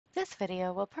This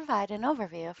video will provide an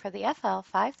overview for the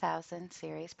FL-5000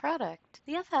 series product.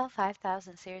 The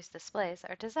FL-5000 series displays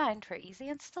are designed for easy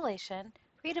installation,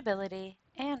 readability,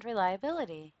 and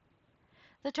reliability.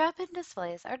 The drop-in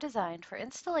displays are designed for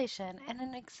installation in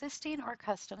an existing or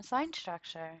custom sign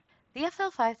structure. The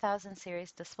FL-5000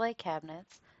 series display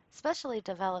cabinets, specially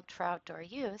developed for outdoor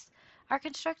use, are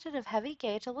constructed of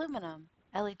heavy-gauge aluminum.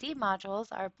 LED modules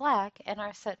are black and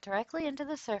are set directly into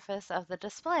the surface of the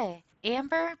display.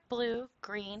 Amber, blue,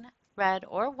 green, red,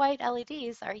 or white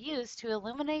LEDs are used to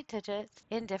illuminate digits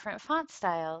in different font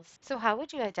styles. So how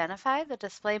would you identify the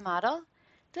display model?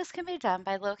 This can be done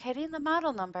by locating the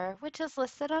model number, which is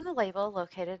listed on a label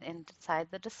located inside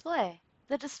the display.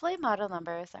 The display model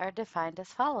numbers are defined as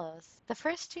follows. The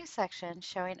first two sections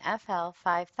showing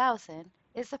FL-5000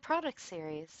 is the product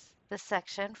series. The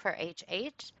section for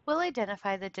HH will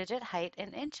identify the digit height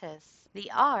in inches.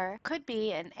 The R could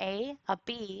be an A, a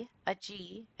B, a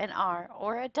G, an R,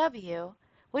 or a W,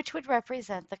 which would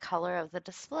represent the color of the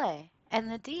display.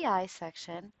 And the DI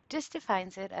section just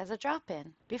defines it as a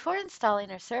drop-in. Before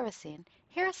installing or servicing,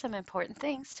 here are some important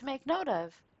things to make note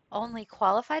of. Only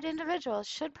qualified individuals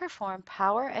should perform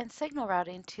power and signal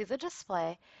routing to the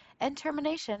display and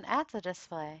termination at the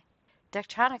display.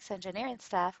 Daktronics engineering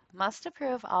staff must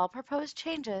approve all proposed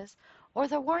changes or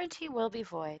the warranty will be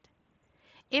void.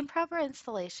 Improper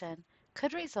installation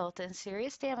could result in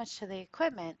serious damage to the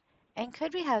equipment and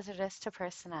could be hazardous to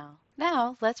personnel.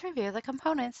 Now, let's review the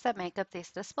components that make up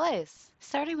these displays.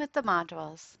 Starting with the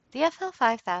modules. The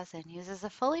FL-5000 uses a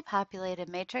fully populated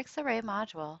matrix array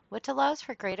module, which allows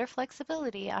for greater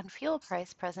flexibility on fuel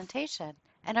price presentation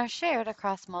and are shared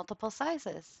across multiple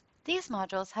sizes. These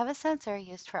modules have a sensor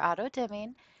used for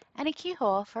auto-dimming and a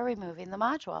keyhole for removing the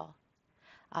module.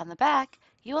 On the back,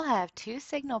 you will have two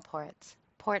signal ports.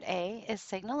 Port A is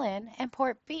signal in and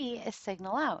port B is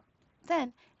signal out.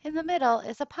 Then, in the middle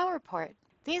is a power port.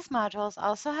 These modules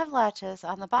also have latches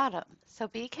on the bottom, so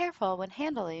be careful when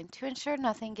handling to ensure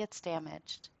nothing gets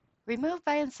damaged. Remove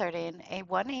by inserting a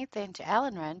 1/8 inch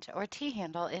Allen wrench or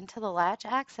T-handle into the latch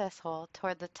access hole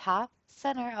toward the top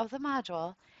center of the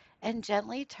module and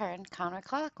gently turn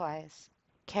counterclockwise.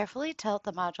 Carefully tilt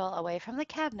the module away from the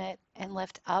cabinet and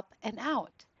lift up and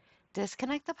out.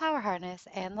 Disconnect the power harness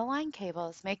and the line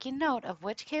cables, making note of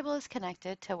which cable is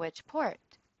connected to which port.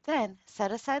 Then,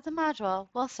 set aside the module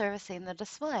while servicing the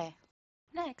display.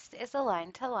 Next is the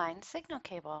line-to-line signal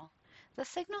cable. The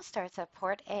signal starts at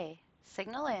port A,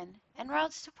 signal in, and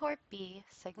routes to port B,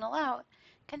 signal out,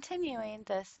 continuing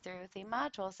this through the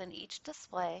modules in each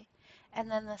display, and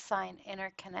then the sign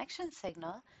interconnection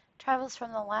signal travels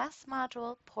from the last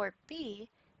module, port B,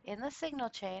 in the signal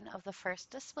chain of the first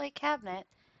display cabinet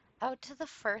out to the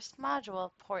first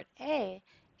module, port A,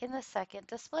 in the second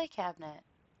display cabinet.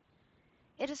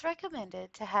 It is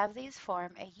recommended to have these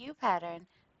form a U pattern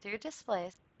through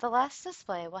displays. The last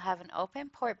display will have an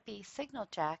open port B signal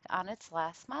jack on its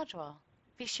last module.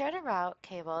 Be sure to route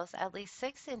cables at least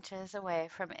 6 inches away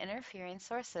from interfering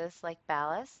sources like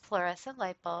ballast, fluorescent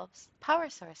light bulbs, power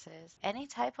sources, any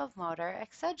type of motor,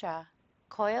 etc.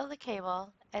 Coil the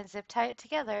cable and zip tie it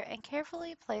together and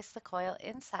carefully place the coil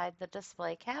inside the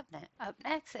display cabinet. Up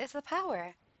next is the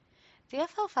power. The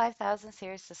FL-5000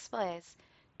 series displays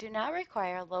do not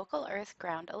require local earth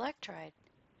ground electrode.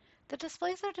 The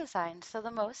displays are designed so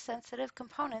the most sensitive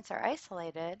components are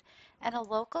isolated and a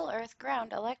local earth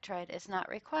ground electrode is not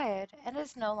required and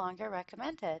is no longer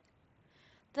recommended.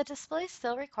 The displays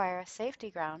still require a safety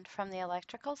ground from the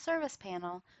electrical service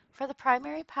panel for the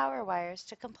primary power wires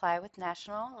to comply with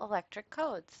national electric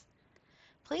codes.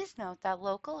 Please note that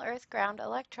local earth ground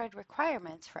electrode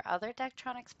requirements for other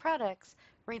Daktronics products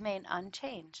remain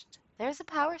unchanged. There's a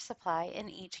power supply in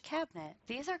each cabinet.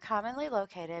 These are commonly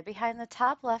located behind the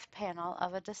top left panel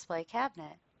of a display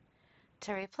cabinet.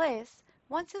 To replace,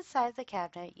 once inside the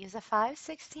cabinet, use a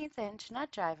 5/16 inch nut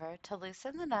driver to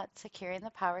loosen the nut securing the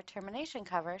power termination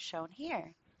cover shown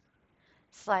here.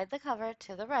 Slide the cover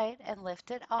to the right and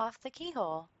lift it off the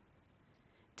keyhole.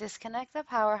 Disconnect the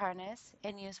power harness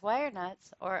and use wire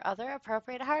nuts or other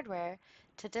appropriate hardware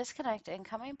to disconnect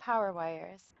incoming power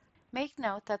wires. Make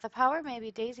note that the power may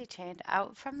be daisy-chained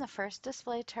out from the first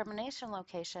display termination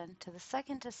location to the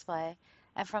second display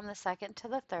and from the second to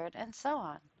the third and so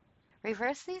on.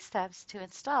 Reverse these steps to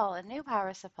install a new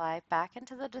power supply back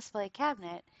into the display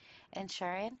cabinet,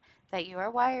 ensuring that you are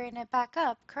wiring it back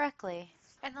up correctly.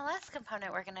 And the last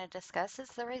component we're going to discuss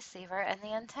is the receiver and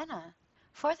the antenna.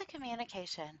 For the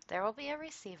communication, there will be a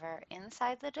receiver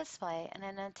inside the display and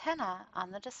an antenna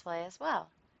on the display as well.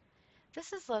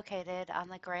 This is located on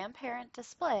the grandparent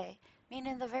display,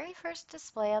 meaning the very first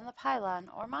display on the pylon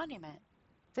or monument.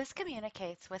 This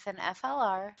communicates with an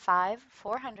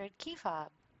FLR-5400 key fob.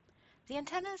 The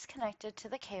antenna is connected to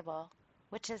the cable,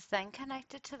 which is then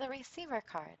connected to the receiver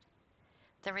card.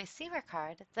 The receiver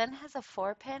card then has a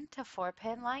 4-pin to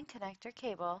 4-pin line connector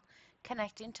cable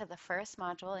connecting to the first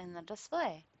module in the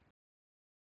display.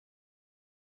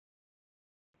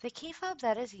 The key fob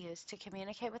that is used to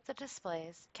communicate with the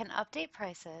displays can update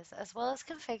prices as well as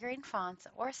configuring fonts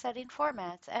or setting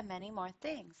formats and many more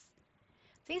things.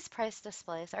 These price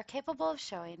displays are capable of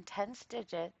showing tens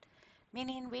digit,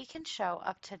 meaning we can show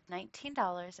up to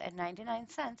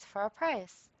 $19.99 for a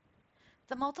price.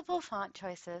 The multiple font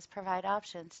choices provide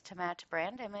options to match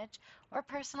brand image or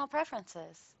personal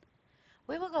preferences.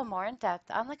 We will go more in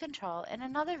depth on the control in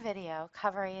another video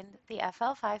covering the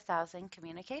FL5000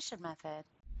 communication method.